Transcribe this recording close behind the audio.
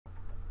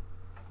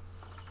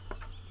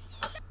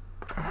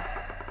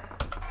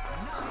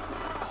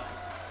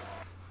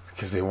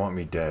Because they want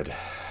me dead.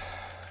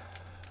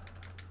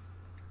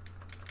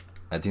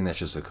 I think that's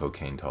just the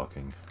cocaine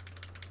talking.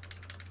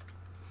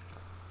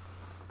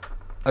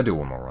 I'll do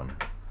one more run.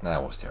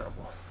 That was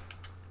terrible.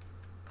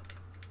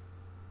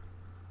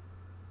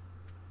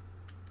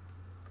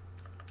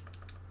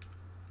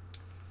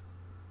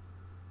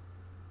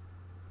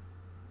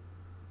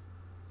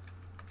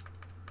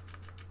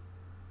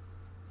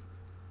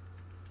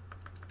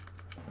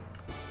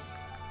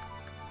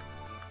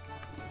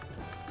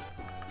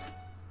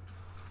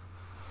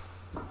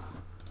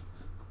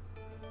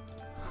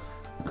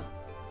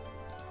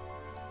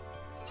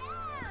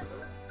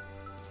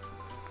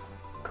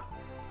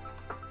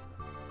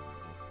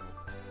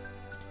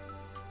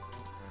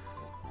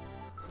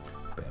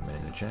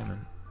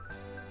 Jamming.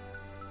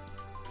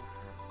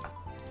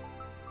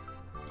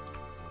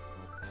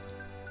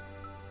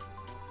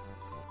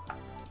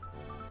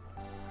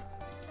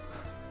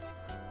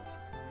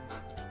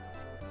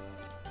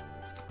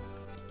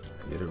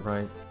 Get it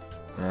right.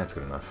 That's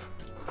good enough.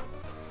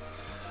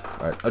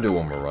 Alright, I'll do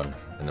one more run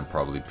and then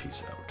probably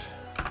peace out.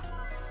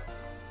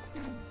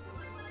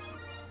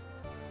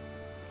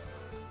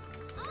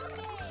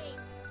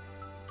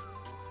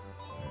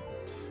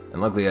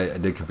 And luckily I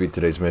did complete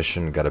today's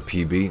mission, got a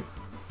PB.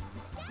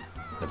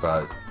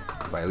 By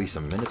at least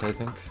a minute, I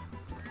think.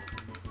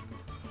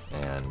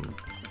 And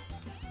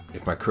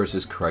if my curse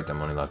is correct, I'm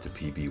only allowed to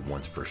PB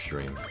once per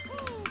stream.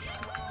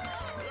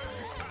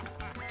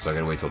 So I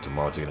gotta wait till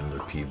tomorrow to get another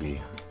PB.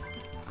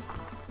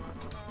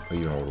 Or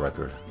even a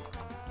record.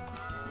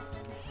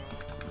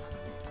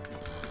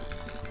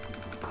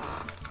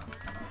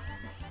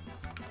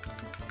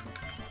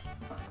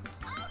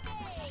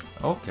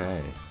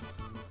 Okay.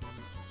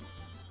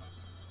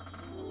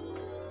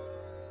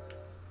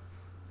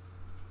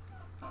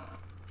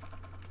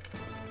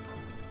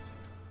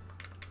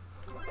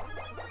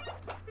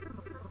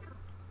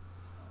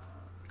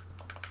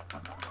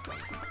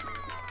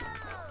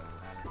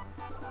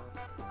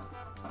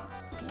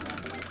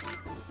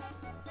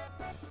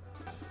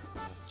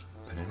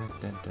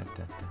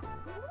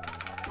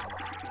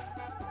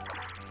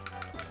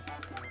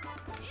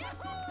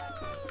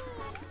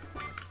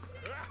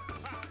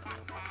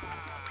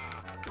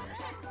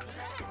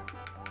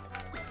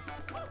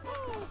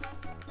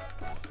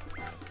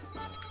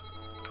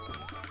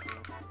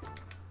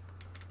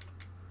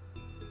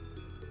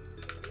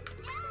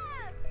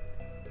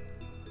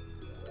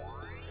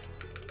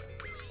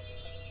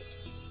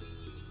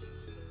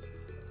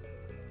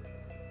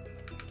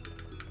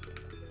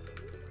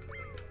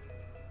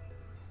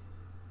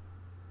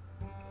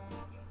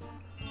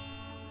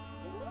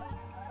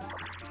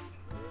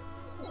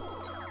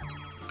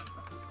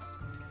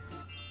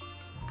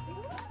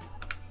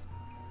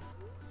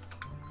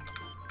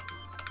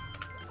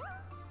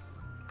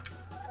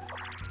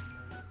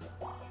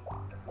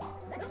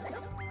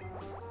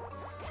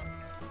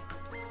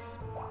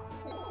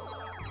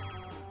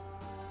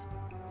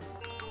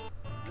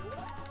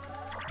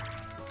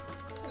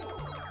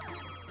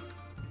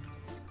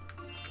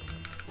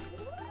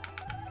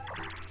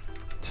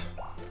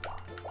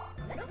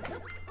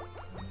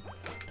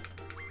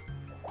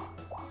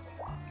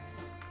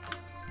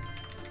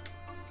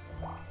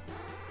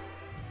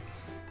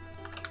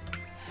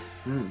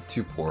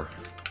 Too poor.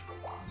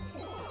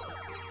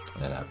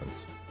 That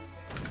happens.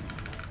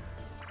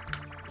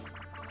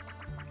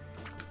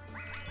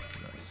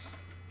 Nice.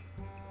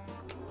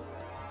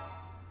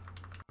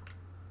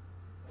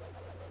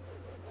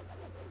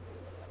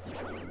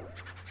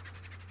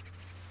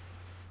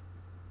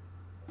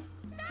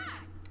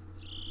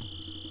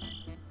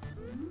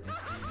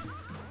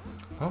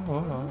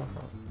 Oh.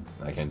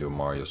 I can't do a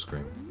Mario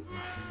scream.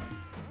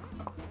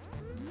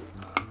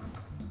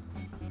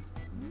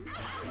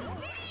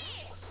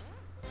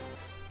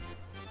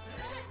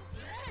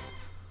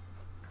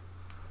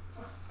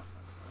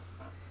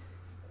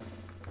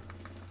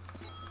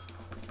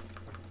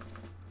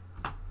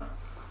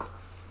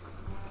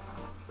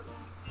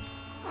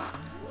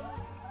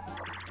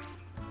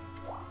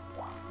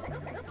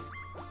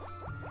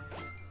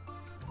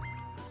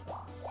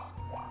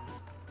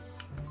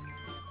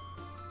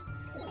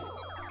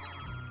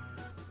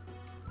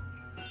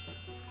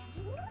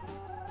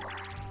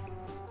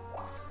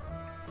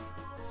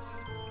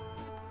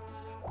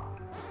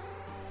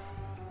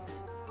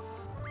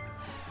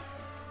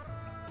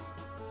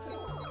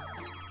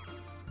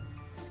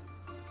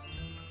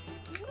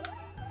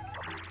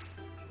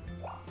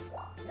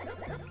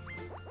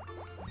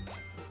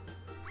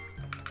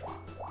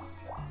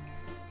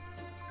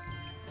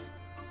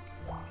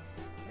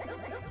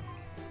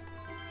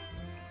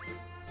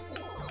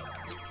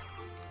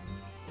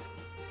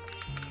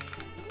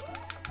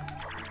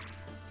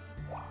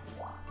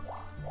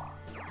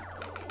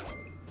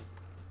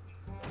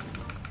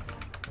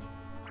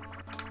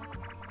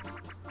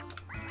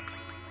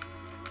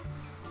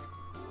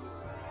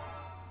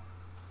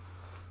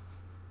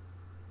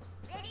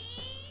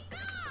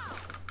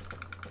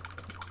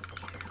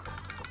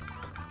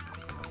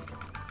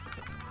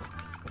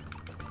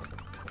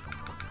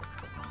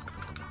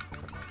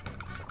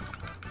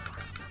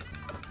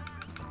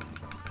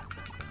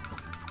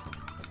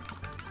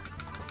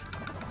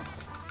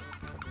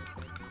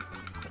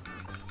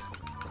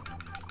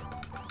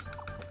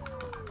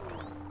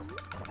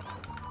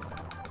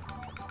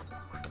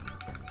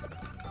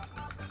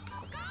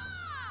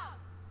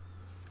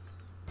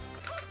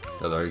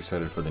 Guys, are you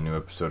excited for the new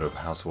episode of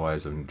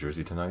Housewives of New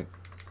Jersey tonight?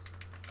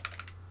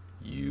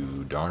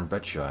 You darn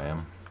betcha I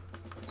am.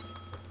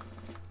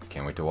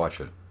 Can't wait to watch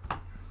it.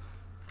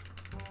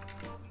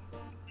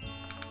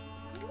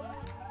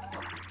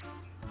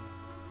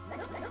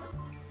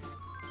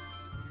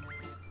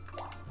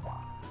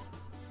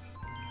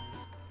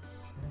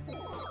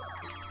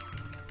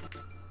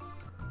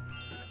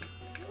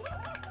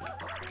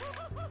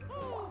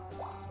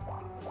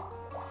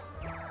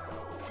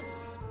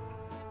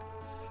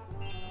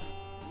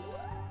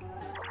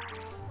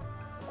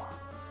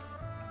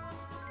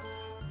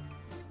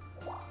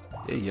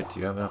 Hey, yet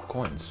you have enough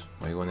coins.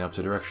 Why are you going the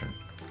opposite direction?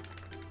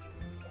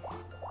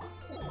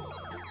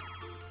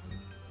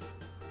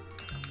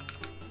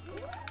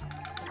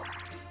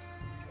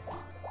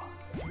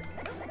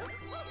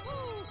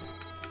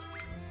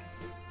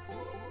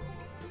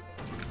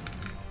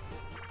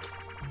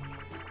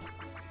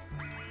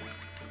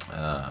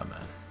 Ah, man.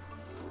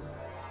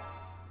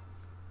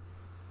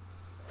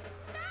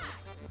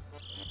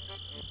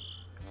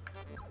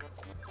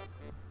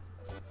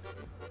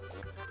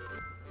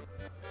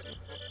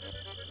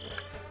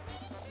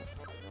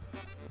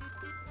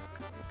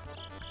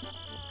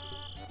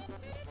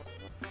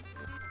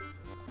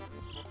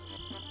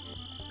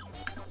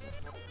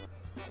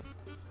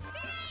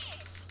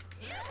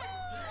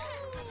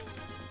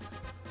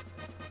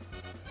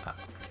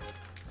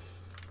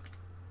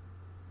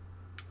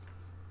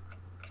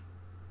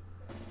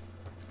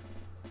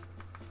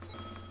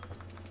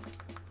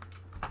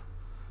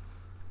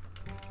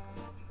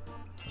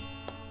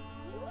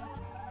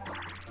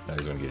 No,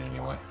 he's gonna get it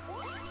anyway.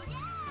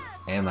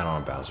 And that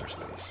on Bowser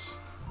space.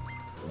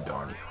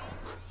 Darn you.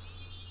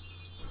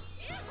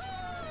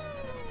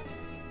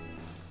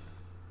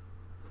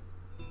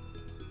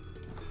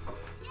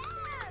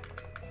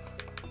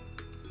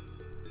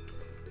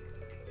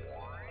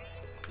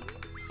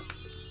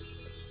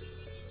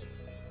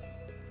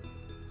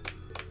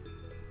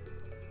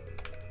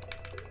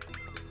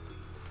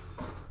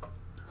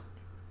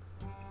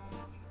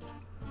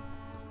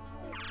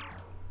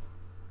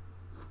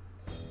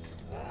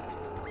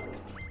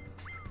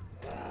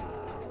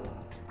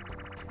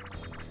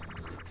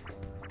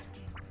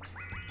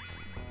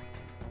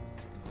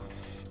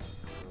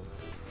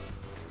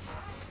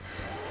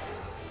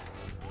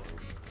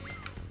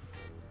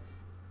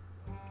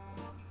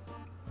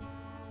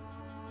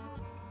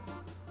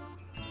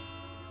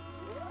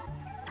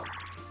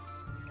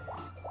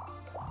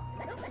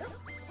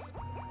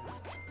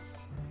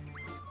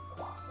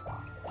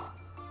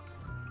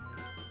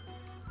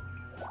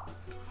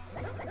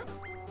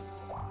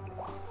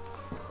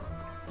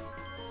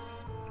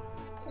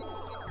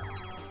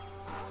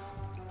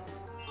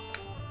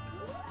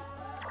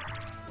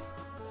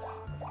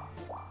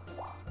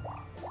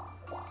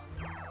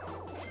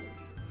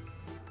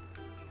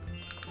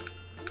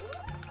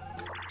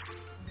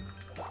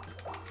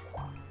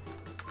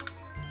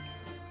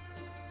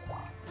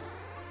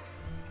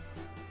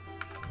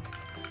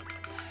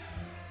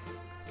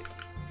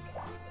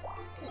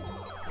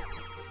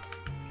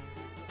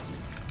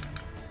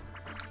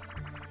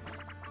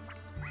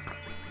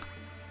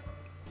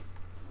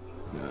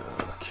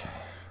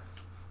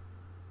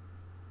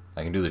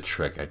 I can do the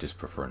trick, I just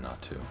prefer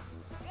not to.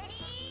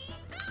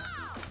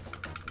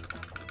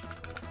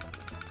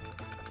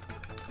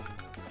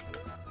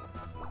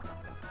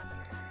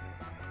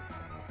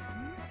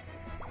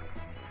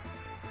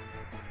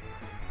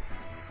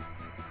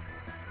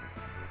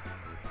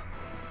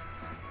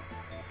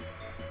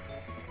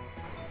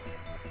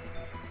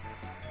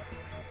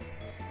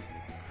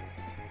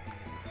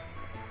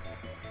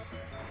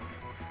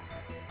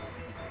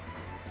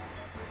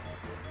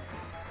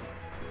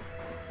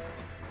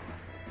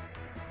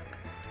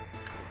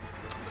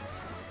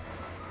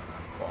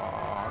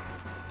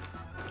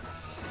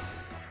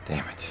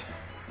 Damn it.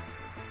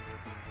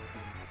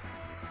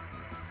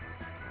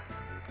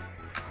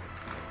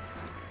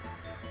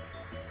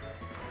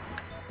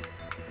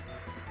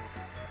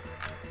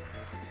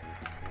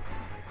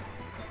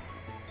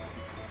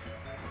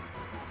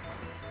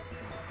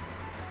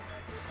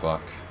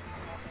 Fuck.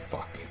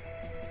 Fuck.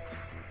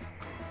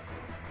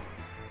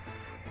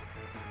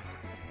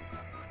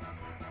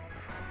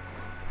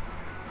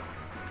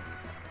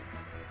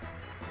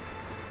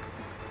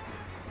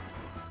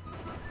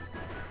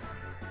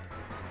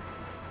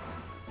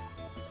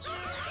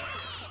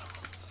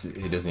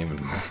 It doesn't even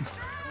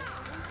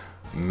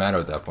matter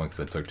at that point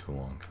because it took too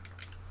long.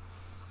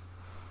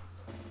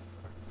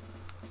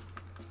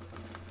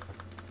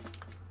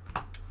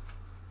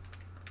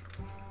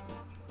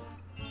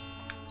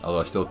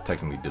 Although I still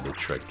technically did the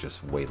trick,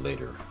 just way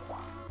later,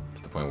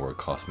 to the point where it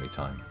cost me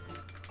time.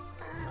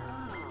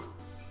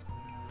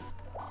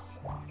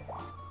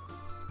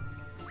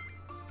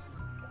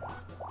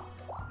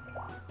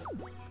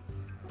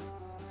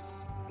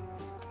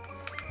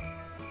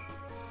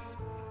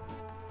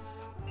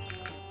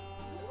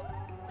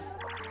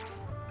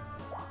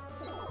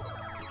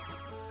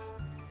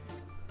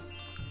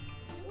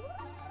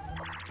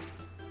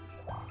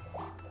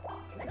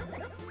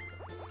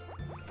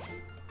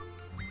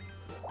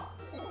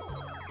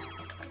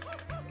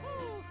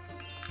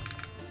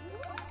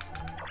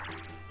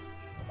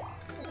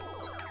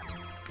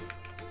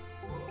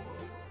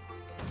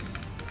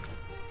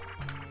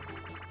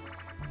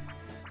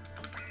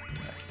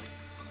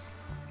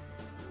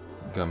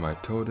 Got my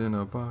toad in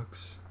a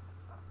box.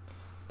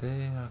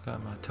 There, I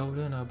got my toad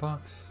in a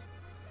box.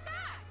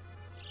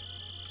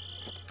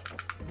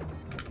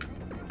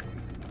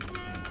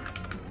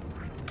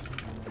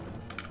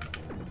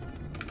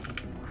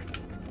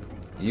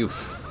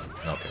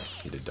 Okay,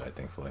 he did die,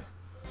 thankfully.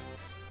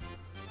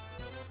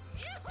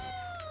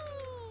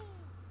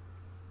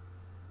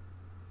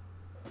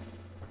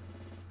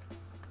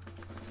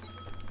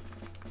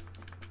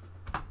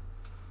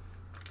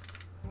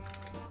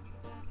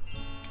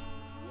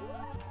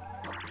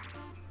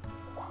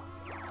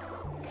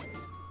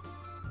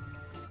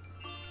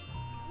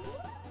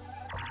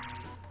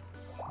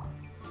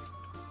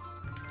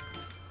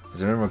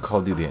 Has anyone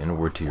called you the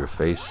N-word to your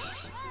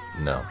face?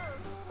 No.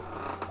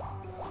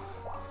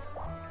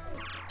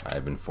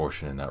 I've been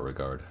fortunate in that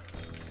regard.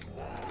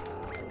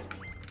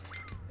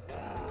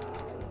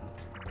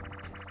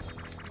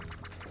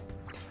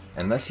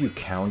 Unless you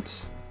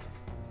count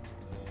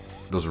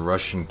those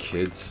Russian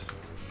kids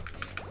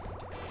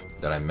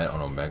that I met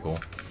on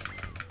Omegle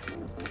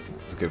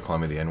who kept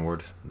calling me the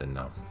N-word, then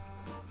no.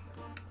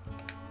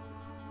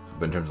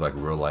 But in terms of like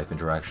real life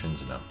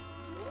interactions, no.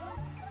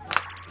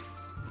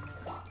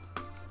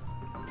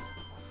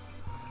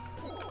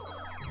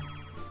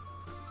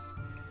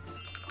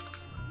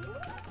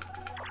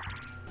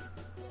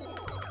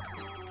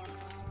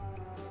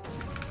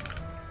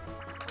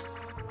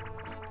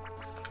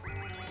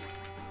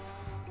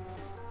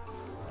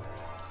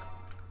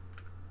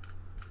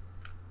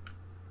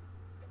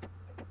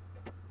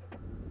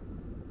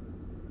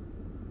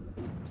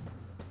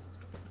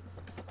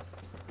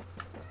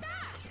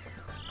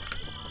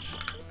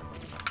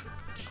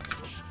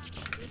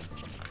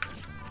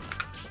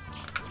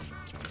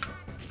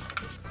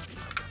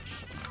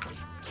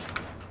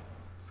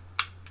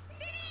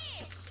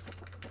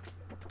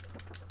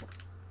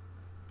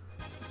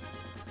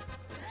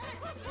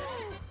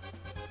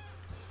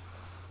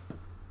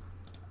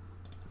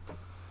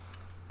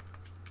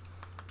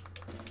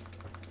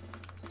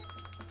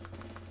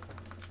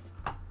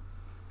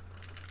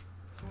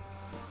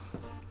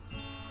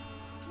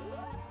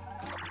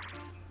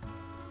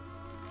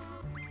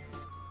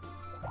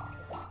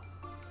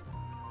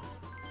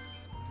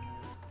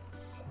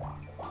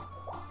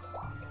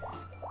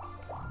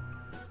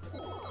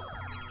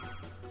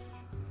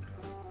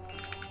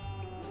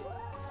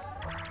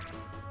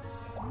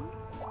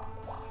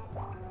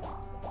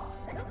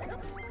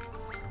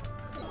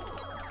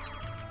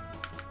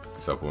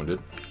 What's up, Wounded?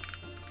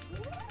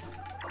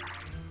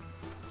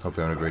 Hope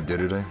you're having a great day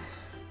today.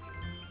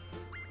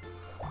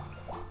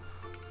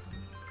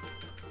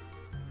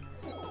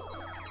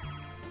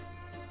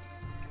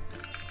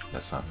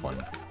 That's not funny.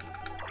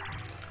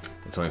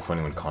 It's only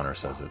funny when Connor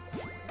says it.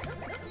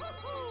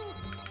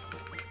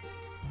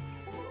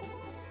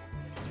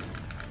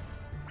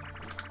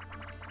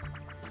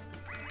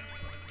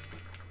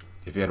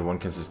 If you had one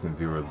consistent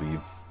viewer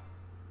leave,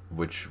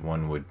 which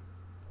one would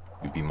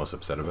you be most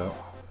upset about?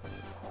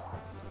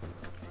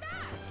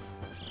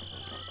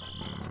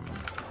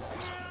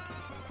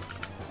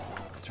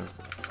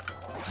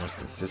 Most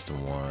consistent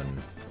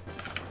one,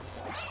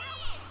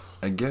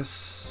 I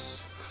guess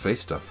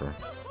Face Stuffer.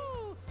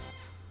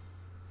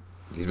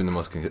 He's been the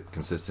most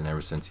consistent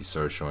ever since he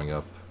started showing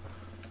up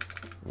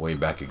way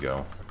back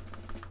ago.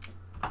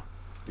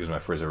 He was my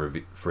first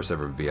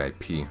ever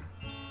VIP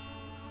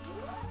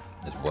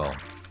as well.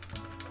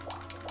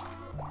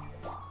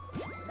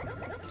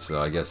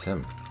 So I guess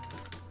him.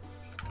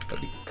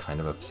 That'd be kind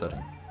of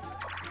upsetting.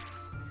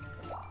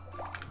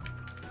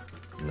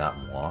 Not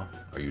moi.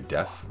 Are you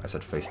deaf? I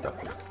said Face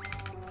Stuffer.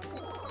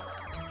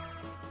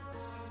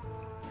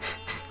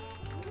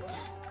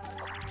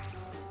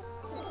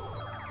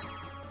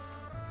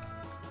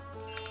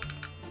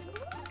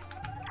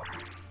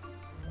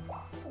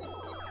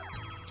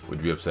 Would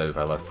you be upset if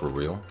I left for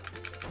real?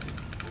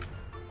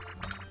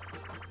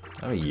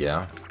 I mean,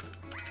 yeah.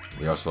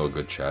 We're also a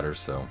good chatter,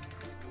 so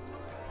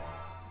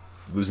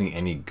losing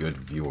any good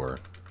viewer,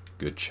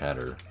 good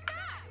chatter,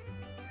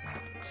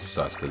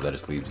 sucks, because that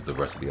just leaves the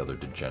rest of the other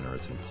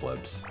degenerates and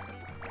plebs.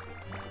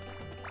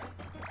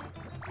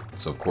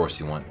 So of course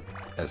you want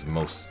as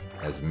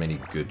many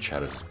good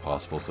chatters as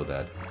possible so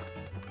that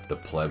the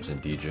plebs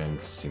and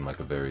degens seem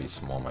like a very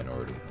small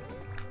minority.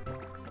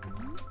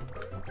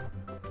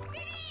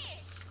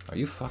 Are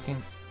you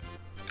fucking...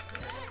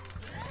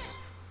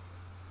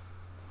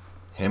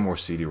 Him or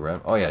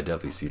CD-Rem? Oh yeah,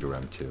 definitely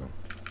CD-Rem too.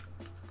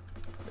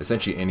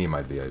 Essentially any of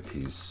my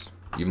VIPs.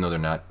 Even though they're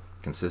not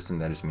consistent,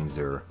 that just means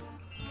they're,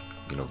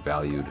 you know,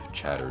 valued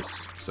chatters.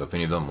 So if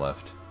any of them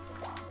left,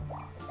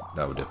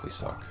 that would definitely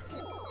suck.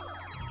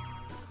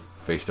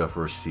 Face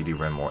Stuffer,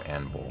 CD-Rem, or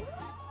Anbol.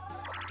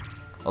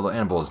 Although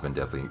Anbol has been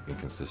definitely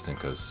inconsistent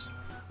because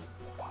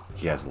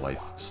he has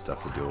life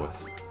stuff to deal with.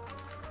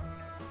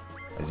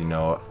 As you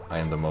know, I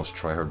am the most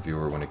tryhard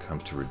viewer when it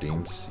comes to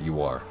redeems.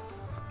 You are.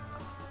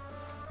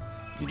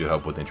 You do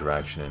help with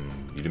interaction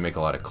and you do make a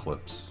lot of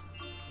clips.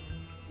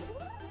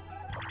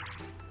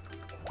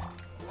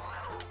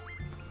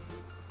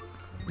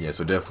 Yeah,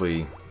 so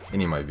definitely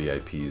any of my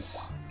VIPs,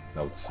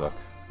 that would suck.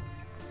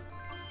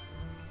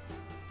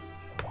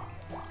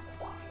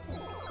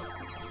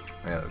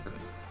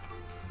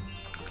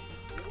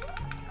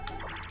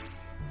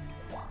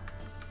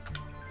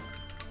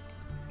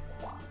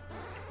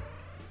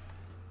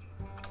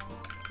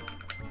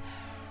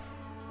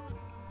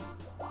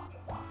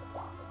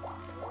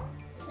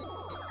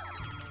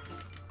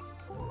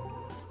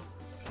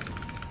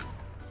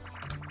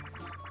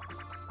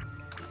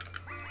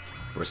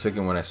 For a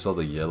second, when I saw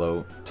the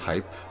yellow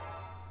type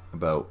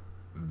about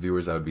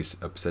viewers I would be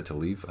upset to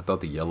leave, I thought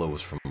the yellow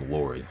was from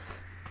Lori.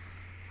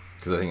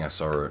 Because I think I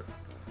saw her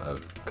a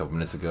couple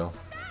minutes ago.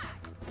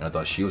 And I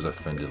thought she was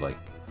offended, like,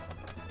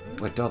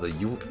 wait, Dalda,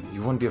 you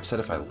wouldn't be upset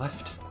if I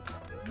left?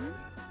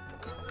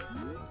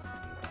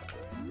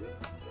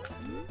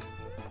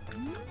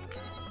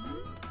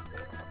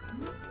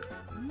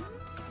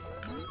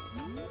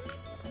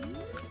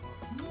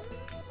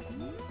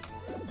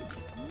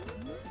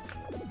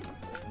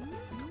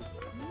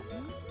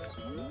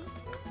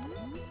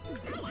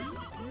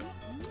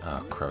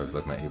 Oh crap, I feel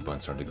like my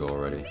A-button's starting to go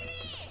already.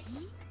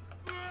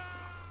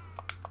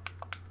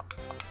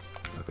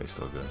 Okay,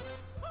 still good.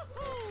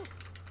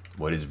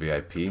 What is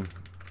VIP?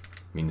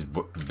 Means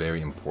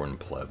very important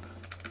pleb.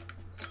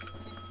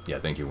 Yeah,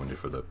 thank you, Wounded,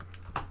 for the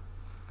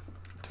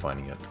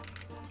defining it.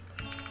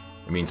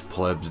 It means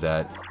plebs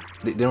that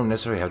they don't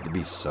necessarily have to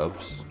be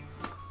subs,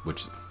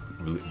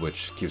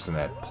 which keeps them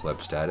at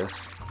pleb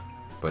status,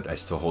 but I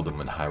still hold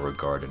them in high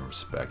regard and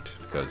respect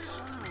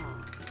because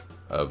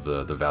of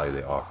the value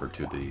they offer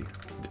to the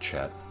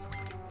chat.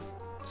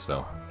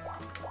 So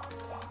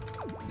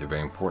they're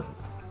very important.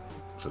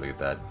 So they get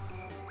that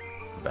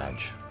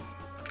badge.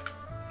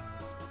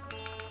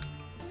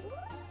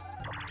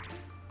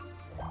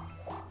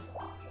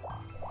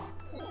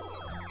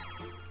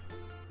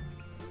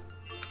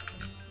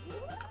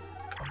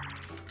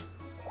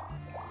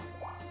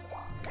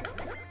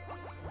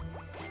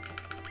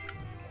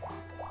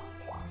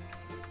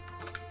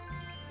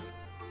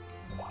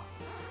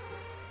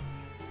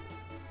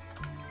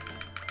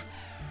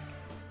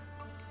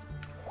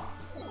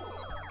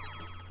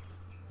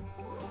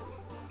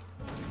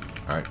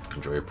 Alright,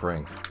 enjoy your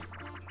prank.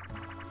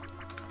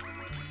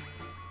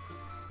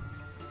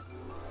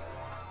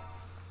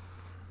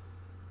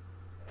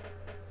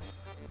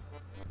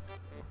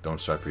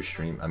 Don't stop your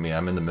stream. I mean,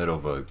 I'm in the middle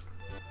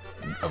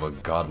of a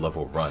god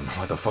level run.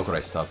 Why the fuck would I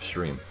stop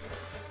stream?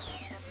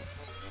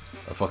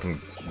 A fucking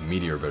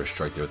meteor better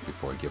strike the earth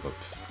before I give up.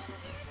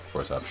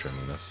 Before I stop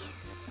streaming this.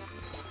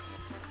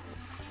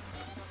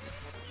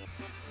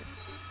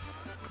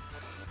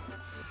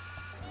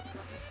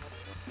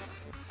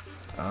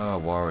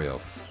 Oh, Wario,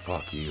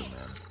 fuck you, man.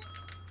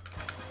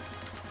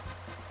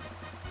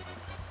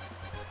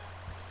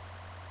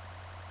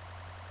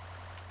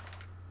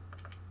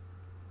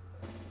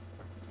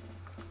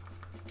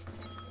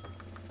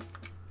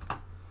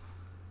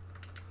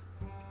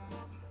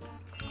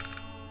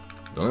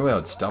 The only way I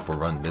would stop a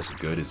run this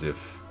good is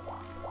if,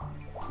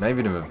 not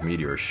even if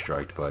Meteor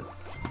striked, but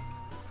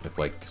if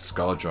like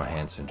Scarlett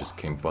Johansson just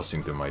came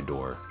busting through my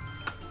door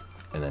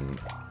and then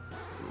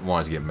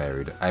wanted to get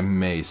married, I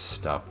may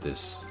stop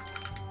this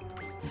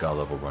god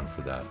level run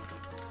for that.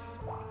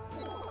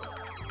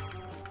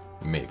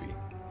 Maybe.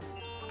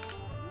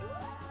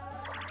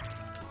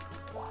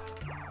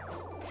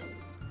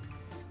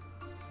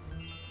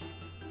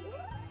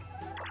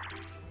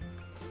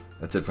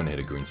 That's it when I hit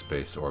a green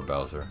space or a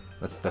Bowser.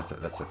 That's it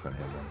when I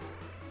hit one.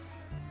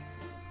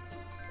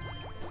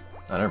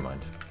 Oh, never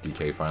mind.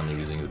 DK finally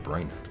using his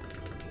brain.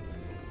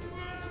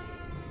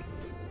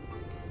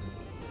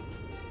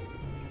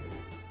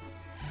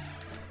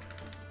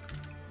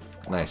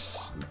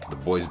 Nice. The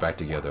boys back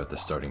together at the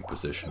starting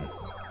position.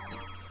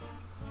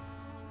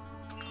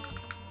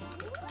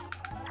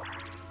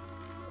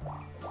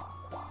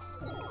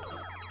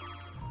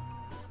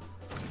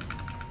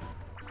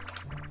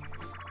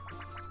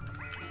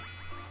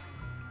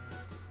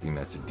 I think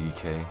that's a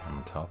DK on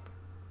the top.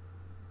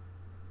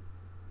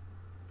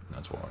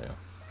 That's Wario.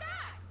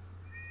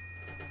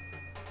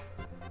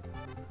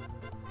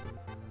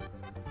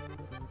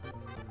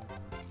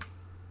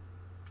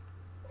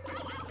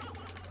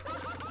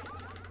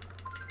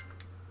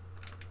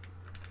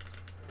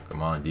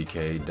 Come on,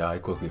 DK, die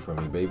quickly for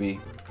me, baby.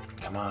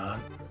 Come on.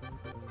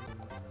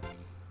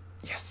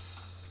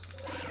 Yes.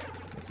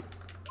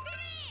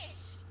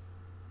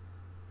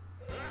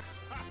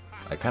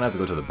 I kind of have to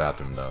go to the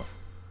bathroom, though.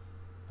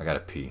 I gotta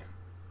pee.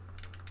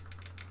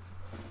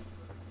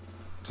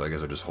 So I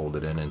guess I'll just hold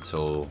it in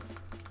until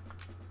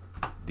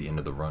the end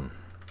of the run.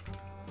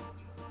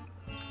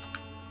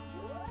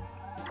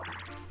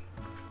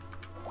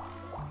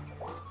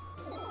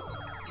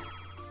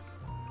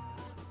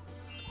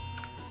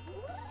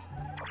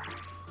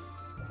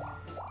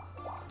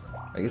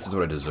 I guess that's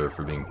what I deserve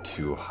for being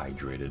too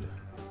hydrated.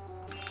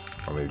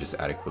 Or maybe just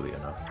adequately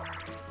enough.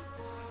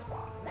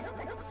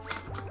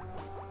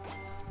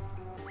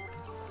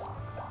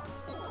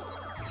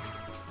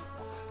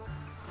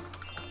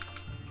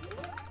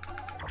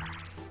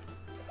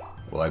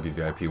 Will I be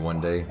VIP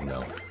one day?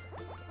 No.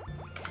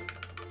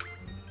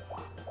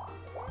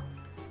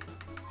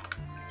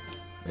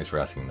 Thanks for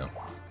asking, though.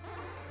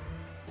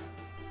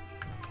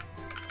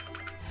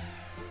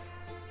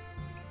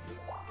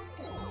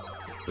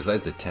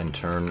 Besides the 10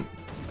 turn,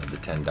 the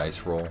 10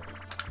 dice roll,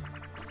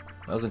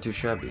 that wasn't too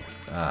shabby.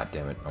 Ah,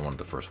 damn it, I wanted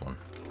the first one.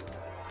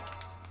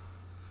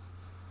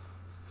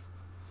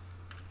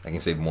 I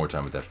can save more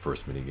time with that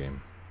first minigame.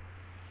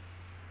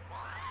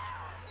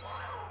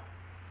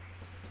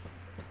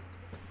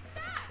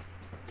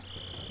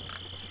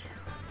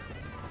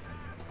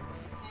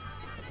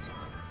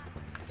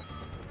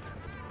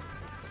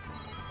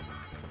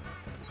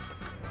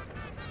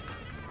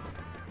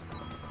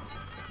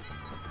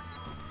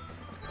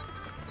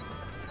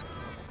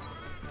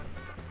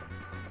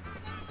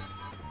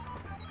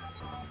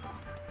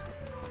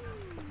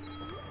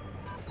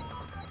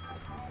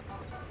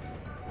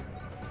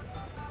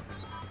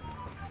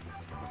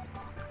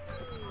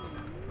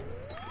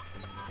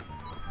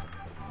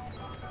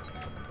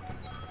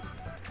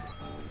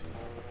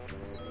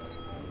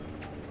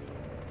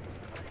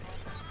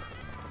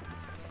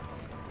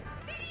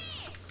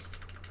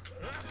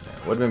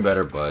 Would have been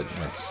better, but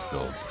it's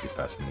still a pretty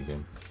fast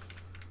minigame.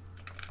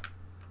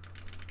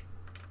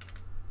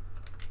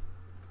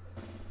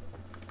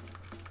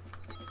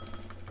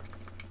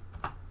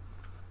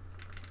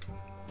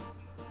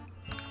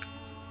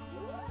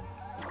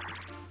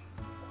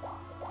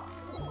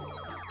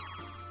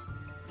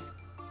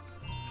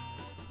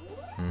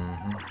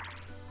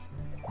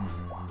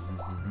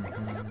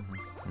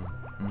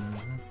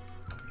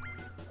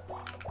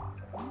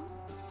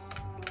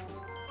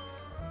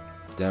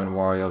 Damn it,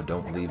 Wario,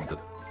 don't leave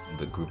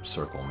the group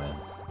circle, man.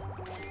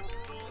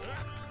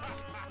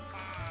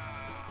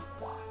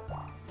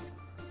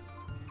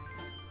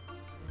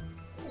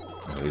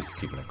 At least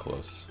keeping it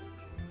close.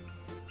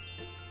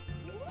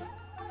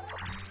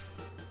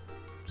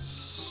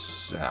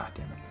 Ah,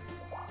 damn it.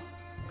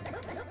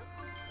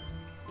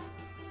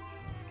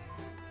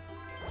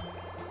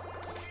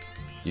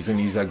 He's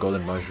gonna use that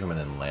golden mushroom and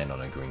then land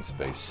on a green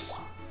space.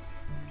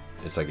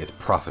 It's like, it's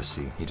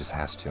prophecy. He just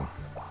has to.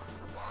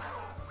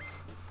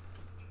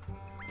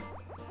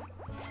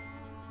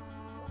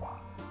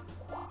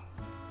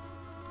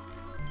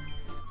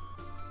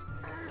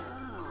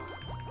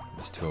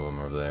 There's two of them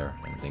over there,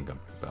 and I think a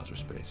Bowser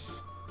space.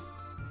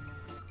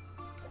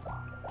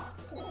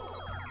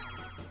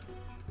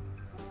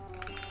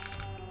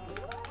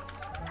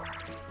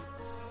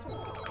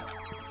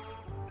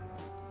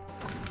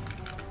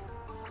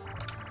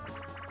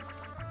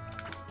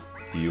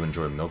 Do you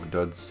enjoy milk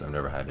duds? I've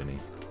never had any,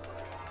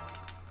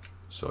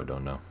 so I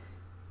don't know.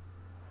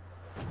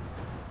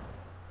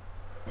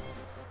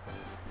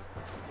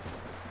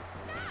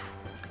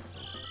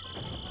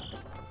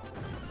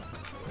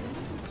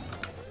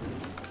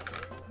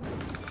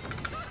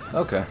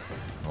 Okay,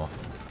 well,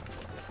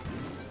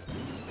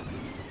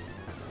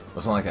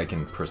 it's not like I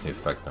can personally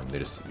affect them. They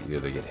just either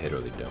they get hit or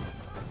they don't.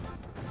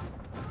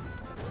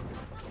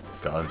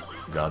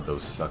 God,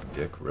 those suck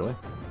dick. Really?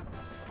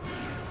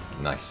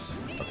 Nice.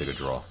 I'll take a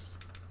draw.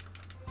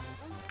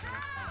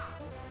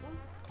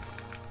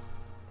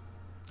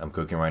 I'm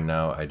cooking right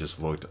now. I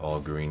just looked all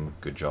green.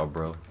 Good job,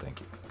 bro. Thank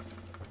you.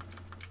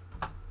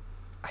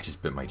 I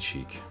just bit my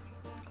cheek.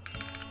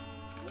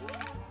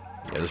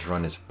 Yeah, this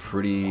run is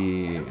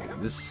pretty...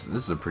 This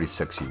is a pretty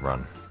sexy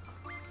run.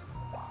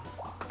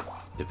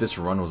 If this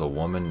run was a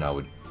woman, I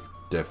would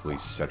definitely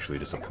sexually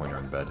disappoint her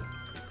in bed.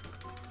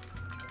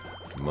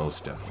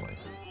 Most definitely.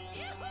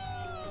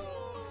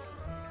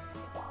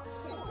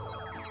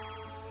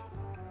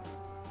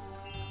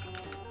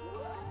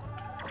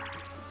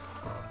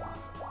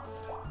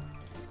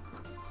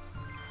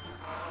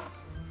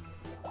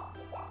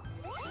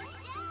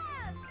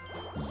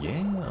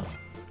 Yeah.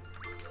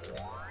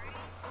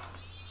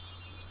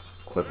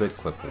 Clip it,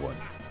 clip one.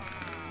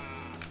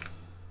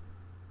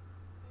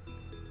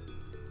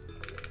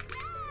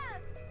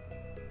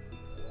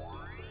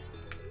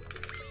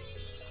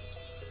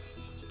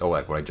 Oh,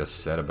 like what I just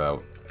said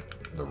about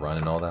the run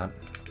and all that?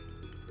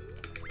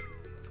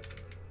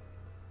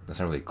 That's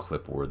not really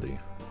clip worthy.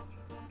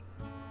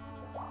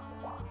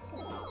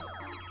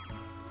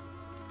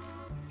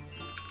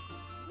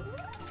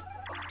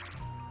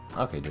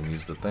 Okay, didn't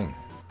use the thing.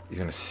 He's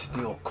gonna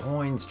steal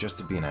coins just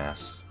to be an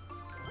ass.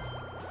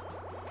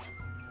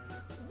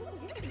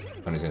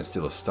 And he's gonna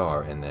steal a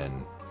star, and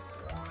then...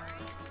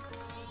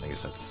 I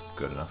guess that's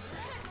good enough.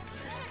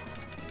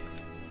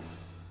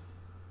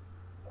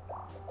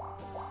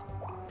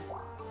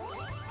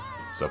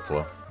 What's up,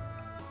 Flo?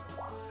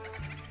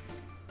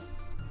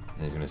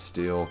 And he's gonna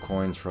steal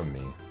coins from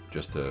me,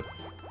 just to...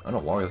 Oh no,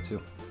 Wario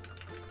too.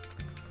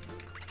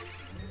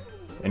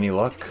 Any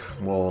luck?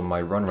 Well,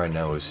 my run right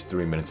now is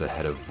 3 minutes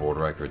ahead of world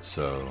record,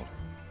 so...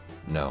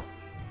 No.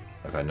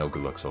 I've had no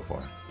good luck so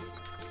far.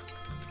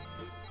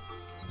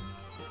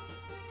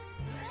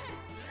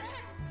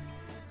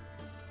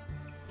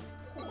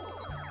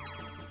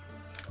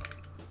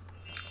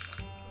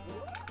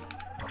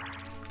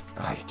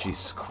 Ay,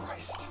 Jesus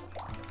Christ.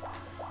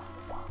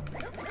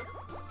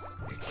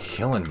 You're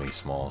killing me,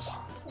 Smalls.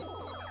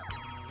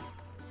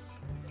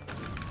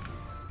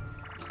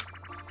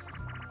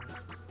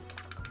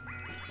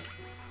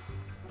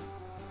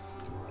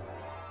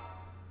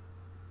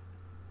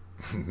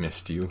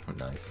 Missed you.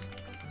 Nice.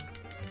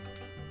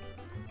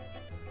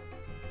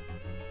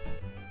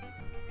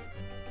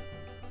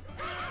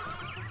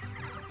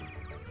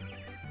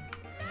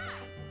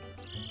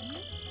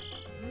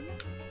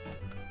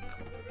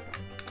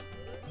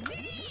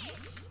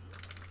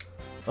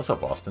 What's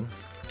up, Austin?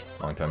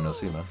 Long time no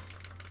see, man.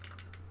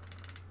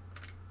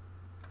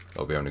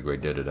 Hope you're having a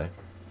great day today.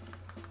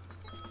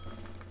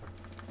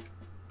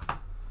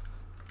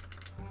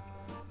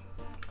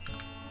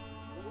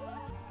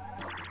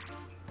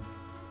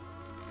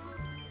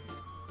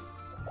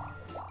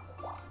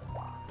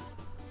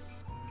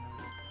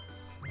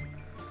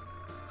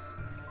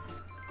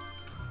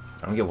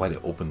 I don't get why they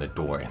open the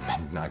door and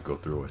then not go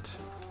through it.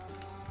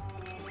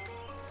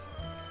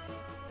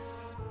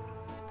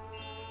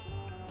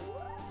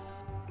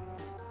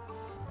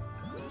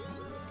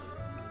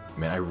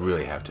 Man, I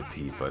really have to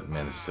pee, but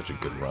man, this is such a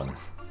good run.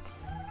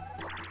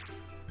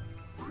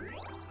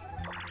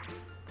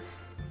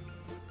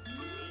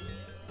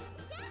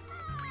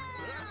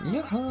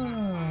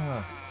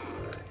 Yeah.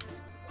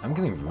 I'm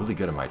getting really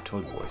good at my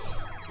Toad voice.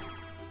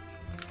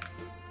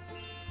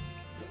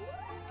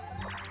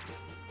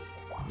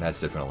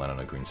 That's different to land on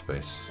a green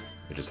space.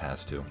 It just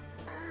has to.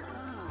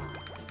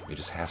 It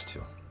just has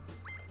to.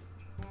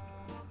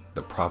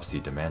 The prophecy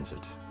demands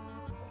it.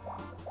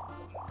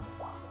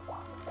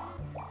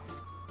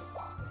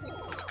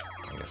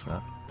 I guess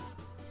not.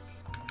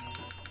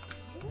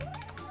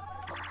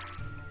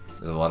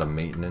 There's a lot of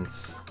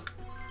maintenance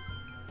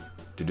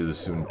to do the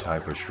suit and tie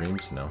for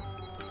streams? No.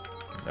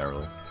 Not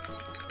really.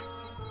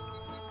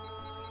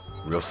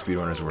 Real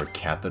speedrunners wear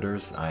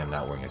catheters? I am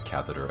not wearing a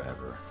catheter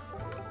ever.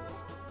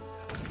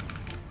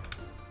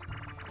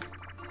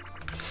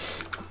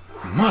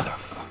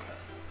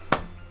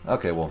 Motherfucker.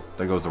 Okay, well,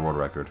 there goes the world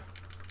record.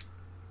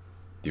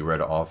 Do you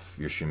read off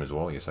your stream as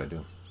well? Yes, I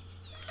do.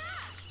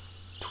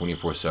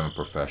 24/7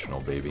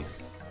 professional, baby.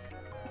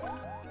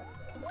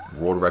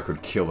 World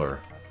record killer,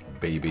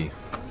 baby.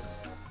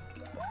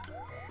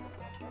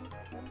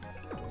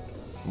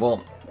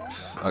 Well,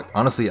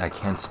 honestly, I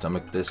can't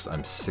stomach this.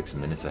 I'm 6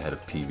 minutes ahead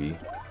of PB.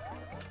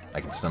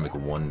 I can stomach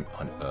one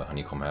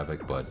Honeycomb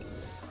Havoc, but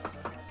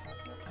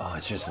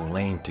it's just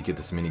lame to get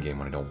this minigame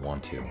when I don't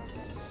want to.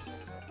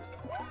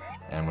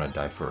 And I'm gonna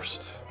die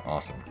first.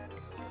 Awesome.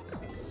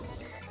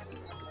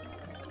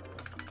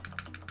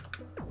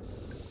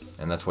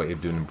 And that's why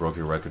Abe Doonan broke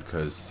your record,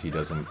 because he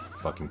doesn't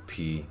fucking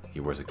pee,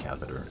 he wears a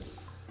catheter.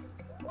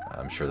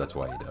 I'm sure that's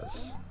why he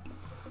does.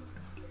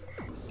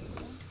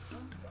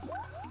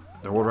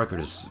 The world record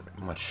is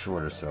much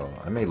shorter, so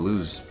I may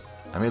lose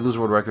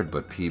world record,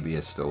 but PB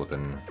is still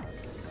within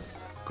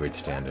great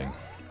standing.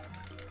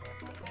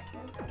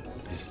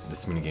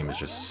 This minigame is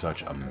just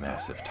such a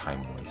massive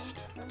time waste.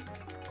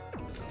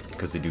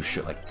 Because they do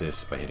shit like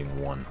this by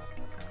hitting one.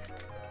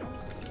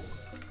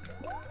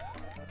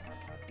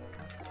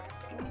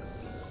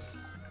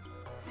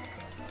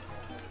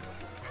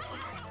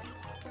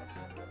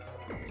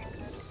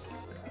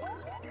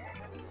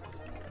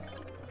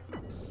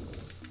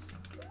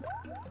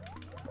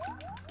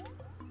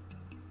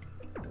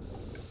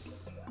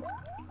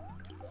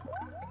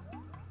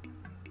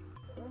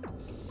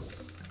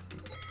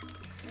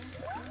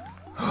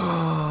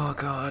 Oh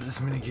god, this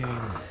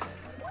minigame.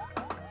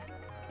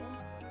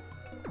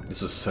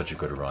 This was such a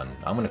good run.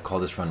 I'm gonna call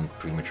this run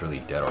prematurely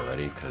dead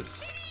already,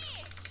 because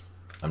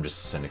I'm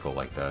just cynical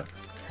like that.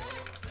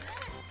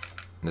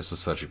 This was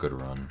such a good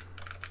run.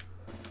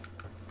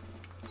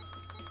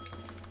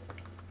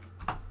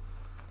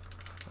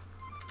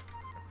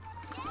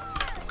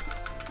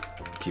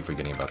 Keep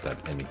forgetting about that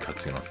ending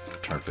cutscene on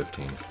turn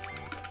 15.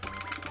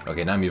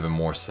 Okay, now I'm even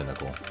more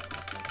cynical,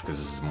 because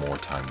this is more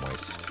time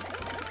waste.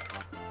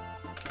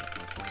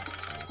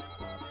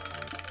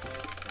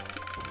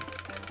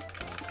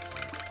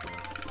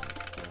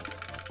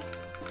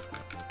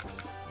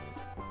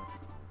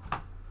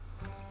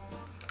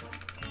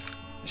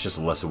 It's just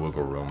less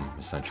wiggle room,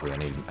 essentially.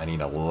 I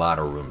need a lot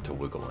of room to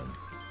wiggle in.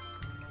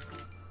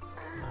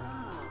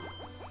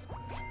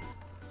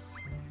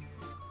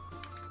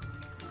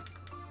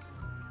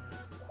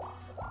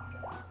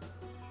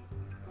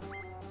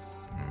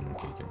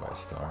 Okay, you can buy a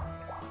star.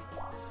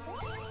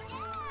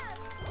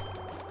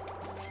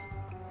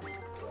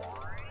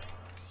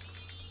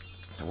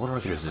 The world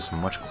record is just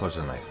much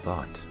closer than I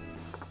thought.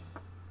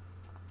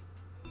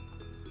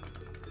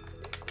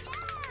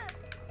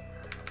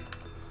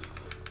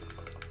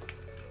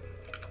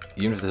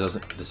 Even if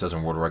this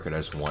doesn't world record, I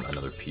just want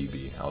another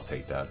PB. I'll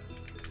take that.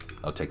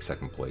 I'll take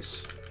second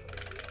place.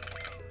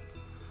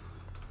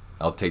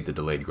 I'll take the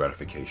delayed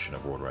gratification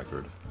of world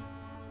record.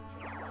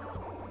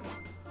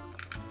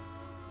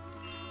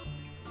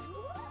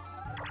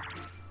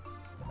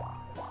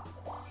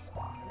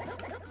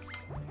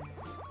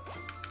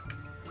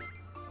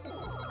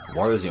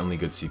 Wario's the only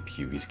good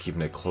CPU. He's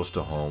keeping it close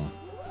to home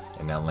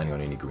and not landing on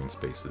any green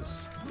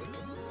spaces.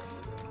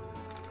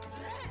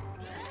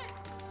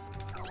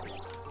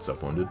 What's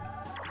up, Wounded?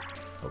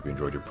 Hope you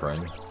enjoyed your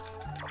praying.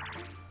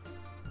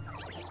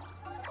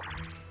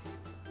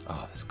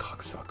 Oh, this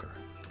cocksucker.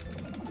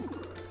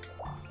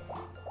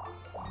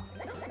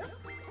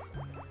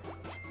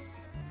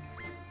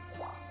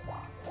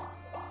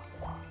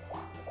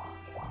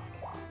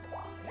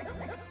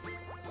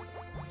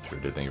 Sure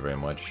did, thank you very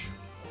much.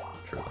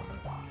 Sure thing, man.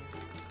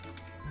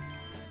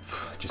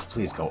 Just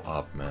please go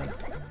up, man.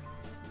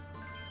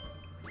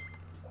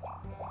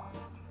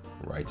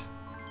 Right.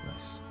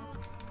 Nice.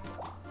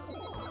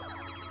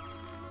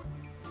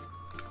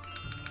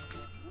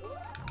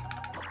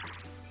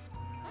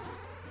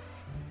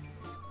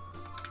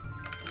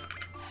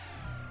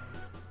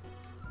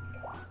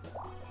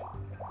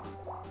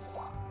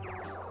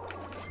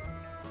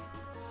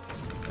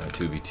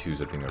 Two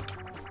v2s, I think are...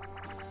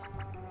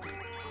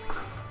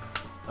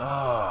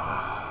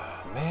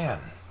 Ah, man.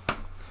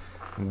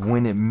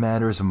 When it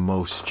matters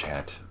most,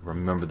 chat,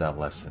 remember that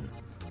lesson.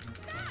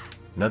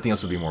 Nothing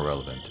else will be more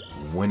relevant.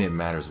 When it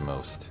matters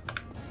most.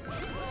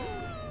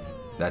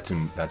 That's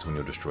when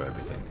you'll destroy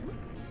everything.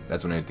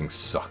 That's when everything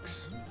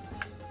sucks.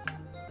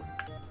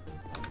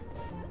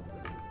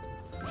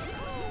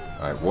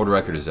 Alright, world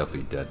record is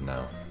definitely dead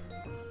now.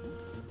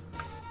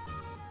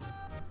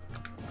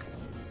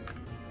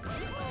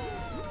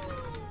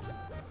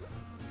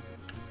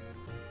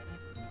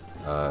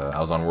 I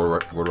was on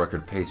world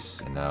record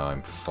pace, and now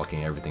I'm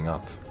fucking everything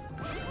up.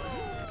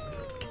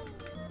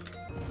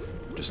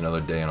 Just another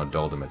day on a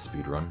Daldameht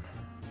speedrun.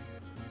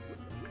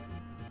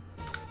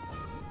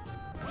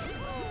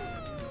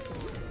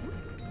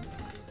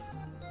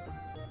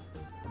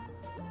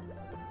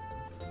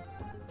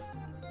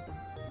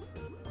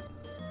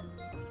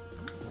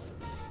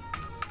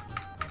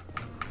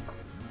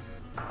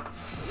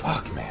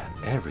 Fuck, man,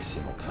 every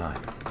single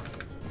time.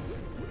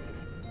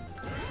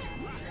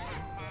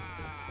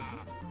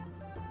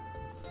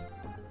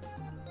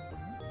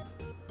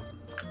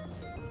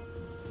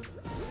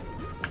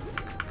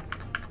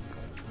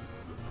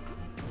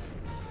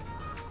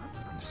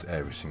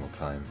 Every single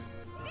time.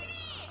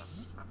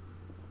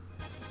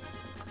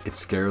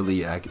 It's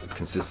scarily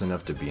consistent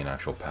enough to be an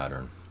actual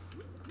pattern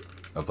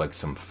of like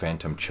some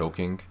phantom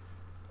choking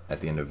at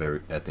the end of the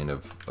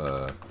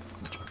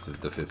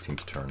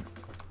 15th turn.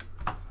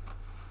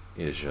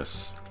 It's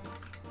just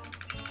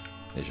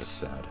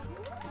sad.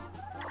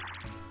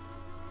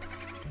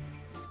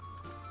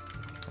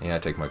 Yeah, I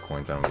take my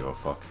coins. I don't give a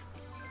fuck.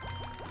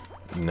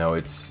 No,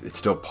 it's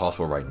still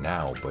possible right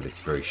now, but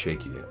it's very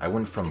shaky. I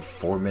went from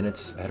 4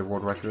 minutes ahead of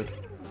world record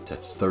to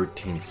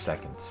 13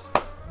 seconds.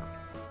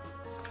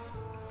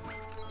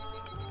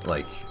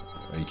 Like,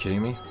 are you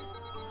kidding me?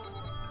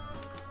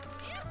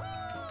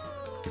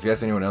 If you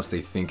ask anyone else, they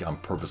think I'm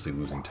purposely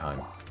losing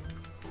time.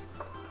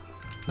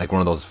 Like one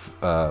of those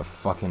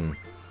fucking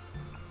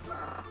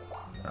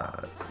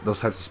those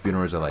types of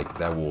speedrunners are like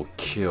that will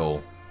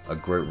kill a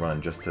great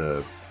run just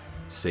to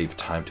save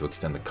time to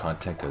extend the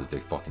content because they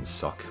fucking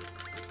suck.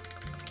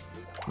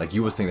 Like,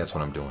 you would think that's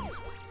what I'm doing.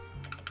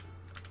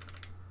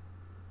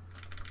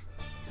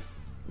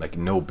 Like,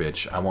 no,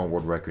 bitch. I want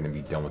world record and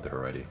be done with it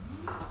already.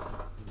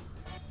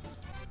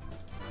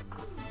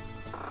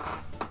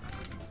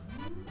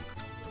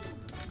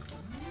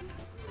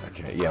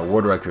 Okay, yeah,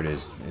 world record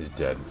is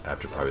dead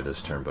after probably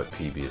this turn, but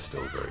PB is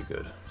still very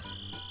good.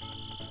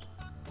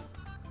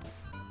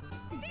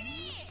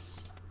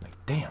 Like,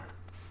 damn.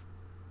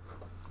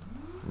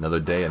 Another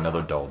day,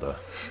 another Dalda.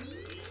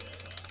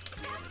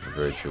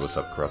 Very true. What's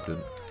up, Corrupted?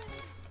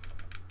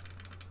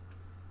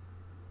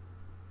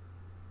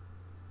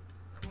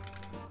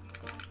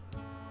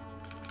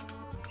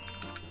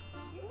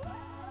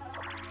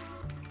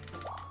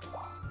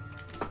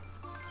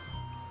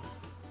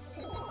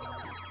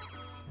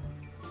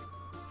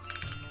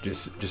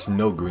 Just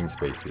no green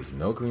spaces.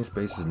 No green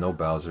spaces, no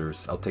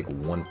Bowsers. I'll take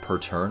one per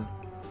turn.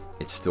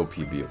 It's still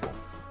PBable.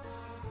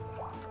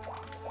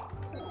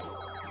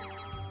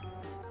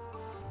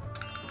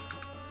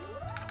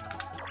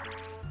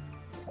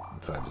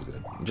 Is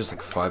good. Just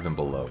like 5 and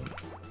below.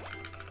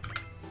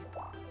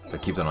 If I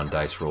keep that on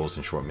dice rolls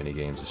and short mini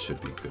games, it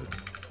should be good.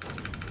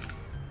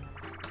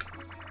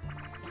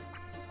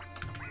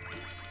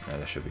 Yeah,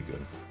 that should be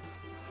good.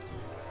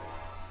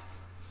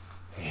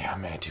 Yeah,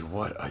 man, dude,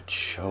 what a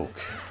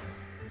choke.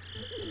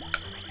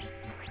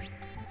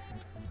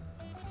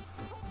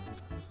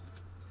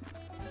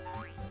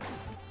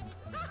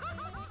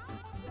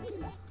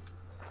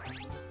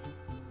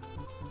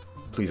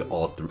 Please,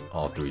 all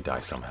three die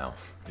somehow.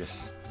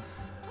 Just.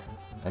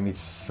 I need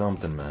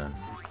something, man.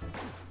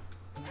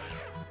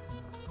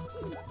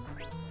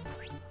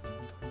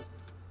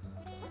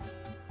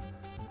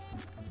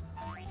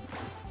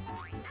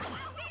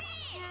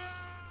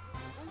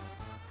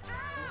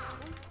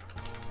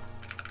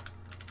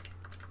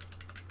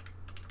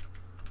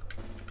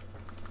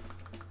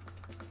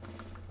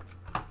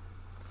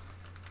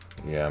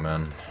 Yeah,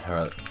 man.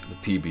 Alright, the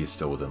PB is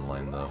still within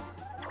line, though.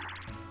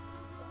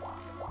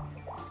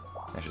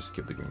 I should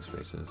skip the green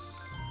spaces.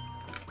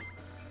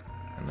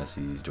 Unless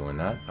he's doing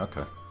that.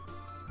 Okay.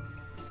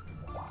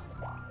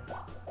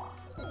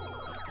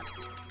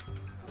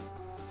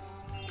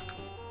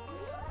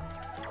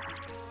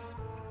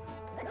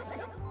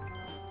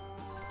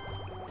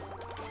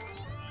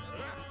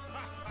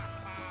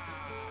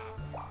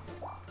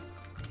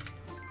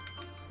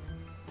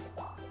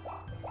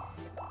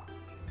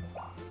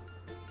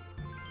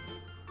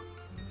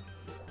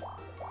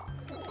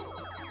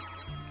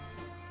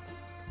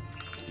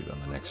 Do that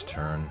on the next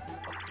turn.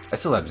 I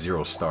still have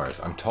 0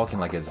 stars. I'm talking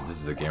like as if this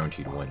is a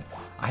guaranteed win.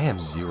 I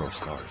have 0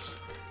 stars.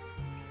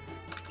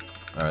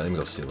 Alright, let me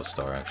go steal a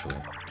star, actually.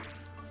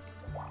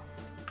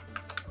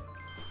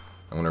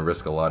 I'm gonna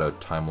risk a lot of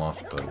time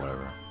loss, but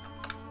whatever.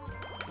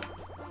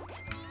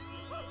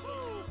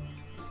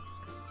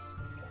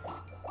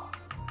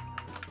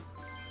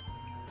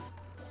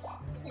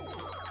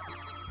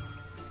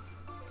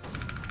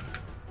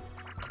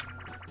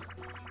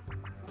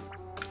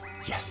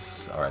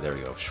 Yes! Alright, there we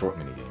go. Short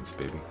mini games,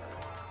 baby.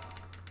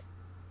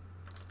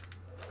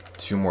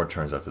 2 more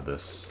turns after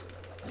this.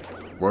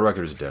 World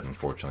record is dead,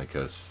 unfortunately,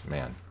 because,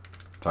 man,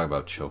 talk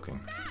about choking.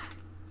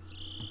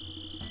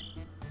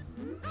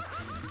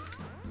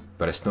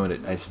 But I still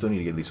need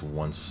to get at least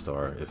 1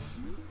 star if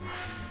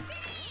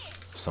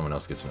someone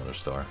else gets another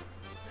star.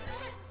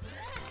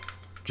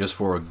 just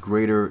for a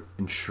greater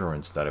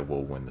insurance that I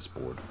will win this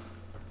board.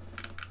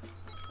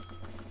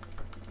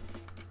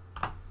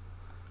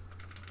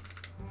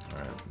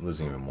 Alright,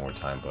 losing even more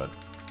time, but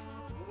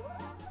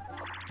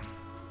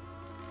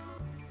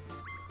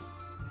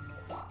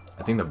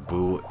I think the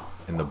Boo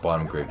in the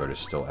bottom graveyard is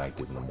still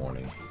active in the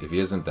morning. If he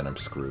isn't, then I'm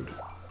screwed.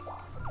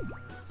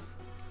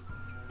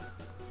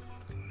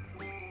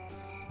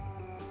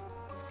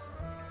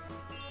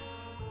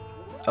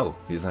 Oh,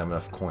 he doesn't have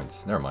enough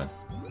coins. Never mind.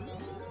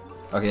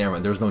 Okay, never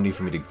mind. There's no need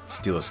for me to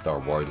steal a star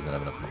while he doesn't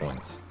have enough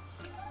coins.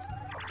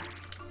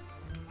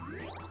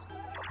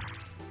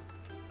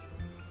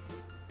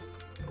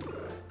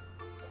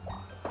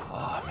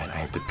 Oh man, I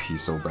have to pee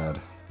so bad.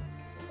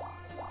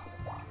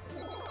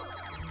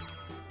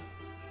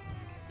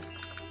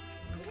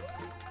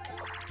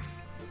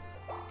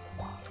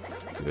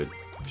 Good.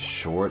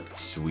 Short,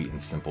 sweet,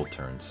 and simple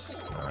turns.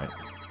 Alright.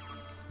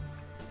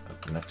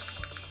 Up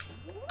next.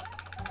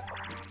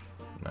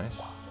 Nice.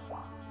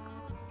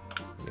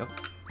 Yep.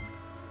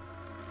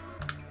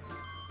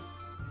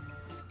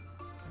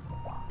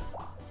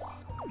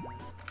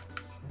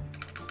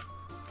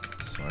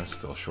 So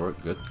still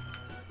short. Good.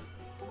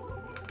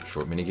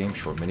 Short minigame,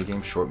 short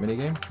minigame, short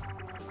minigame.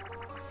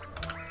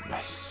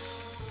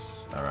 Nice.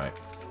 Alright.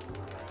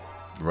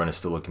 Run is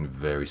still looking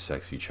very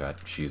sexy, chat.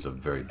 She's a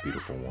very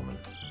beautiful woman.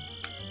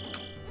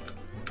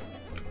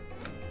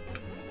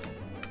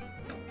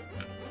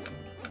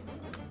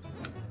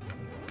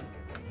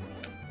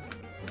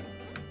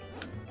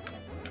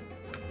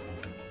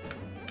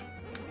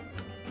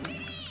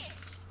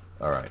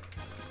 Alright.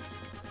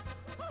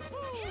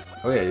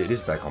 Oh yeah, it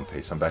is back on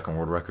pace. I'm back on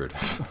world record.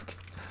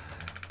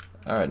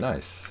 Alright,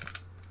 nice.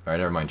 Alright,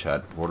 never mind,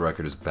 chat. World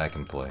record is back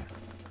in play.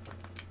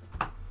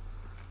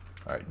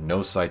 Alright, no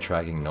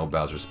sidetracking, no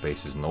Bowser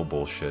spaces, no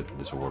bullshit.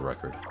 This is a world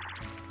record.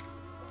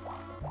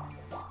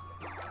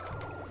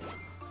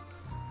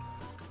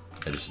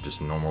 Yeah, just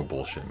normal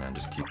bullshit, man.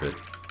 Just keep it.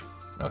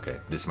 Okay,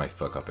 this might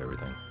fuck up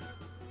everything.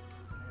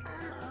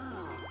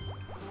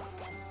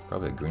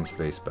 Probably a green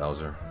space,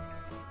 Bowser.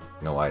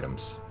 No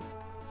items.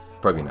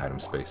 Probably an item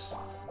space.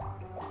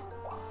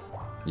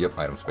 Yep,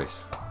 item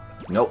space.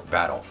 Nope,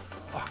 battle.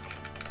 Fuck.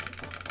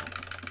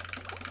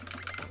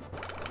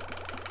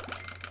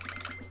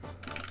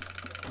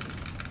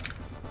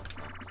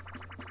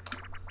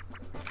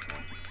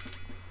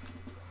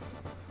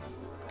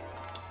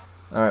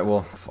 Alright,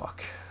 well,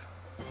 fuck.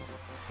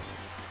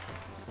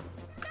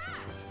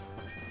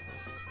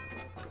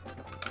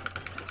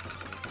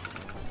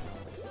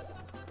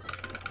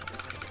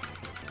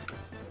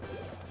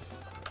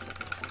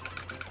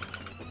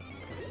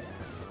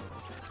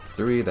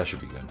 Three, that should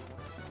be good.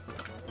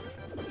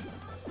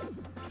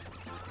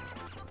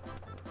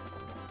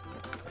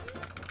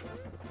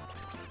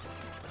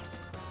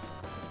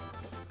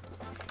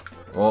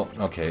 Well,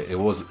 okay, it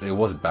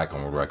was back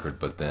on the record,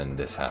 but then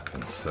this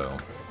happened, so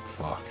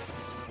fuck.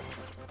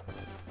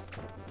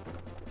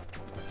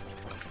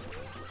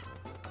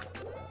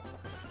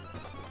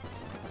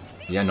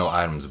 Yeah, no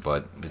items,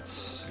 but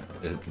the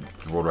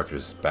world record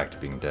is back to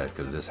being dead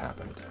because this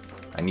happened.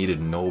 I needed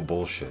no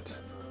bullshit.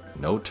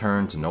 No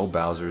turns, no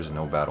Bowsers,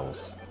 no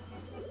battles.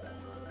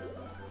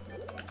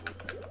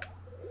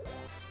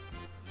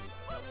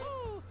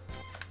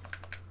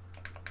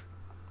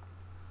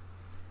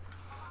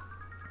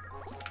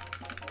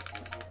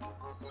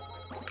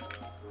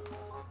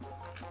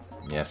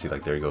 Yeah, see,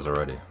 like, there he goes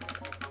already.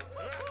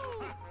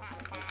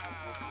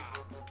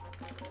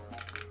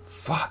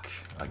 Fuck!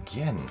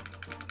 Again!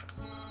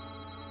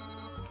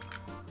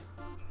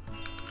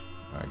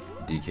 Alright,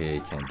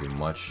 DK can't do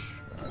much.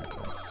 Alright,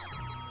 nice.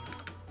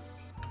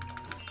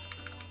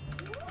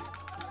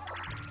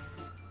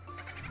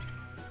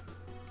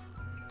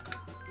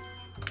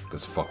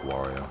 Because fuck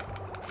Wario.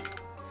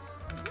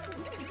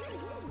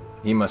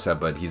 He must have,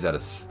 but he's at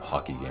a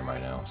hockey game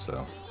right now,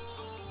 so...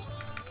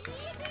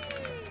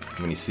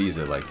 When he sees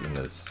it, like, in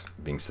this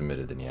being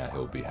submitted, then yeah,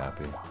 he'll be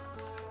happy.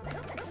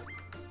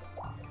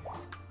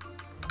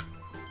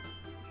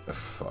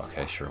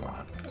 Okay, sure, why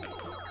not?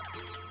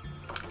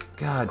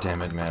 God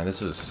damn it, man,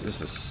 this is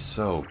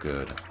so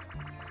good.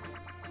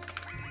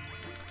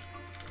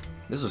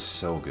 This was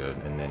so good,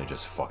 and then it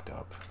just fucked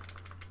up.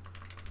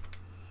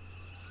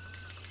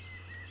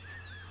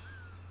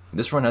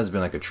 This run has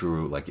been like a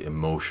true, like,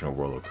 emotional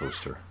roller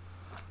coaster.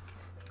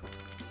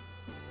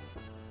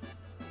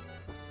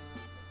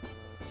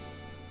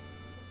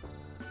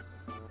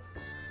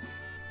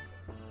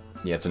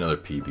 Yeah, it's another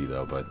PB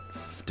though, but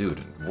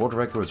dude, world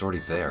record was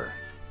already there.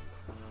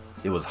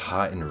 It was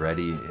hot and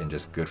ready and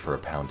just good for a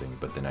pounding,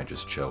 but then I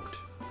just choked.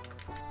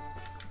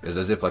 It was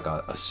as if like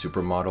a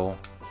supermodel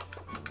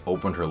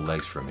opened her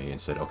legs for me and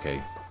said,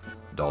 okay,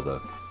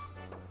 Dalda,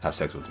 have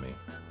sex with me.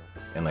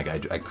 And like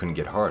I couldn't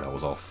get hard. I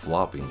was all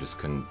floppy and just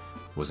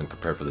wasn't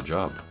prepared for the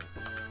job.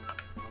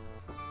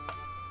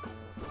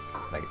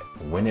 Like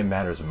when it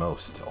matters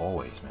most,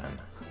 always, man.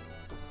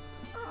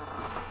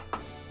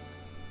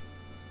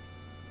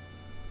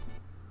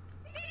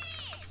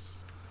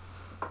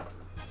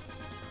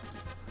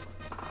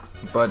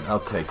 But I'll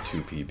take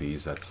 2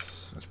 PBs.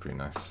 That's pretty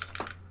nice.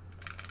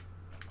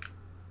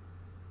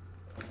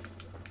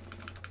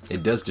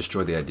 It does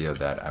destroy the idea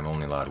that I'm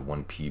only allowed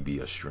 1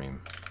 PB a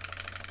stream.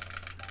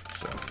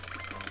 So.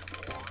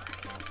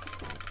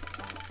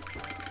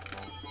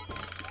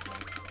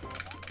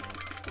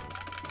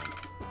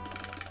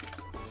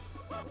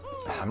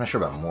 I'm not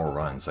sure about more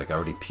runs. Like, I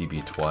already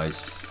PB'd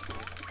twice.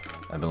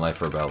 I've been live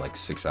for about like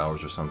 6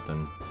 hours or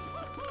something.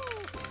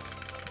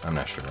 I'm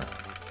not sure.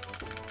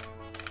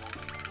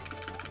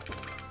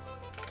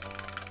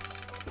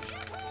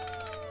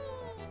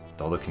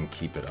 Dalda can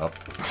keep it up.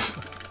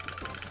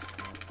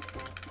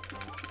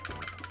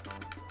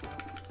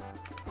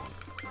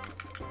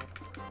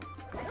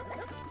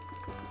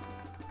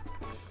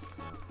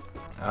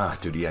 Ah,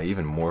 dude, yeah,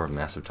 even more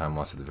massive time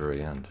loss at the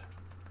very end.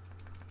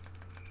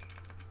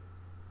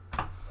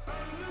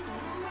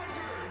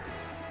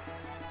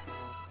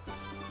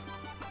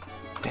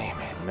 Damn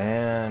it,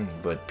 man.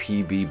 But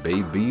PB,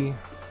 baby.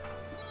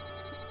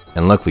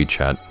 And luckily,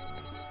 chat,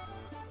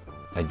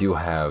 I do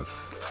have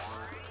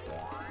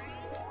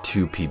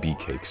 2 PB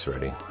cakes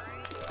ready.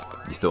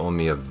 You still owe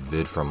me a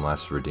vid from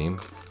last redeem?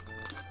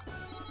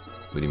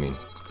 What do you mean?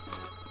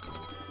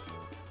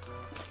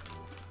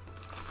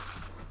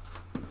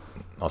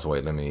 Also,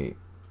 wait, let me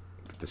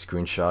get the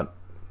screenshot,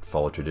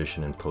 follow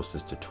tradition, and post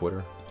this to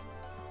Twitter.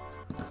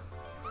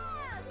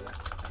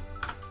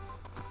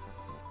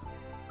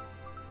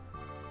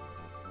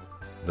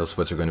 Those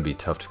splits are going to be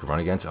tough to run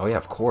against? Oh yeah,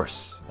 of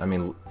course. I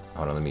mean,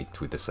 hold on, let me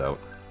tweet this out.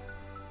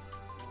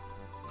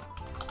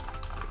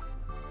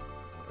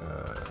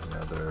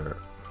 Another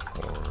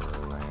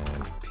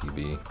Horrorland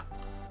PB.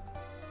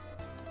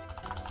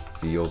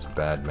 Feels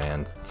bad,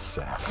 man.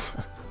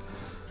 Saf.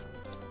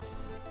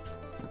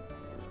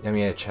 I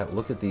mean, yeah, chat,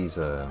 look at these,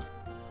 let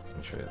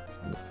me show you.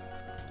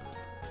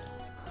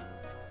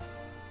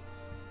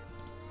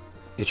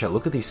 Yeah, chat,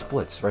 look at these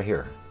splits right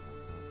here.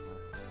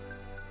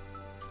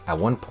 At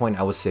one point,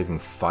 I was saving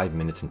 5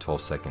 minutes and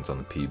 12 seconds on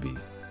the PB.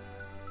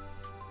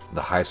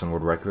 The highest on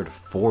world record,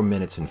 4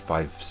 minutes and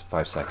 5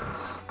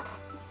 seconds.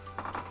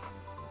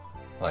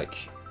 Like,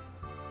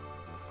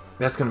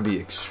 that's gonna be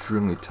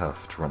extremely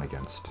tough to run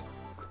against.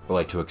 But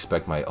like, to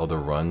expect my other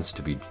runs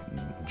to be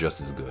just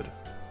as good.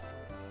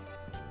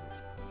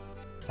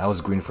 I was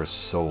green for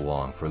so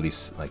long, for at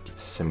least like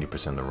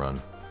 70% of the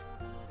run.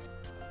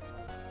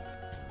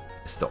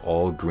 It's the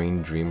all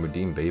green dream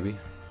redeem, baby.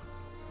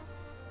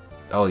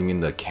 Oh, you mean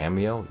the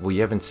cameo? Well,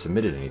 you haven't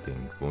submitted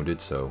anything, Wounded,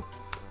 so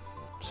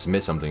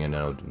submit something and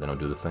then I'll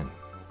do the thing.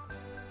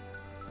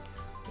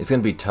 It's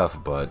gonna be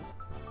tough, but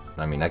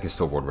I mean, I can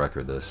still world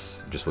record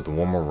this. Just with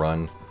one more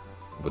run,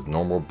 with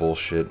normal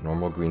bullshit,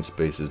 normal green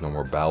spaces, no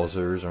more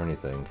Bowsers or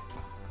anything.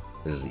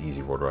 This is an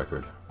easy world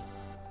record.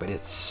 But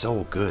it's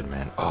so good,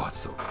 man. Oh, it's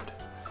so good.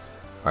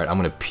 Alright, I'm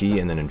gonna pee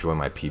and then enjoy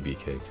my PB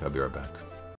cake. I'll be right back.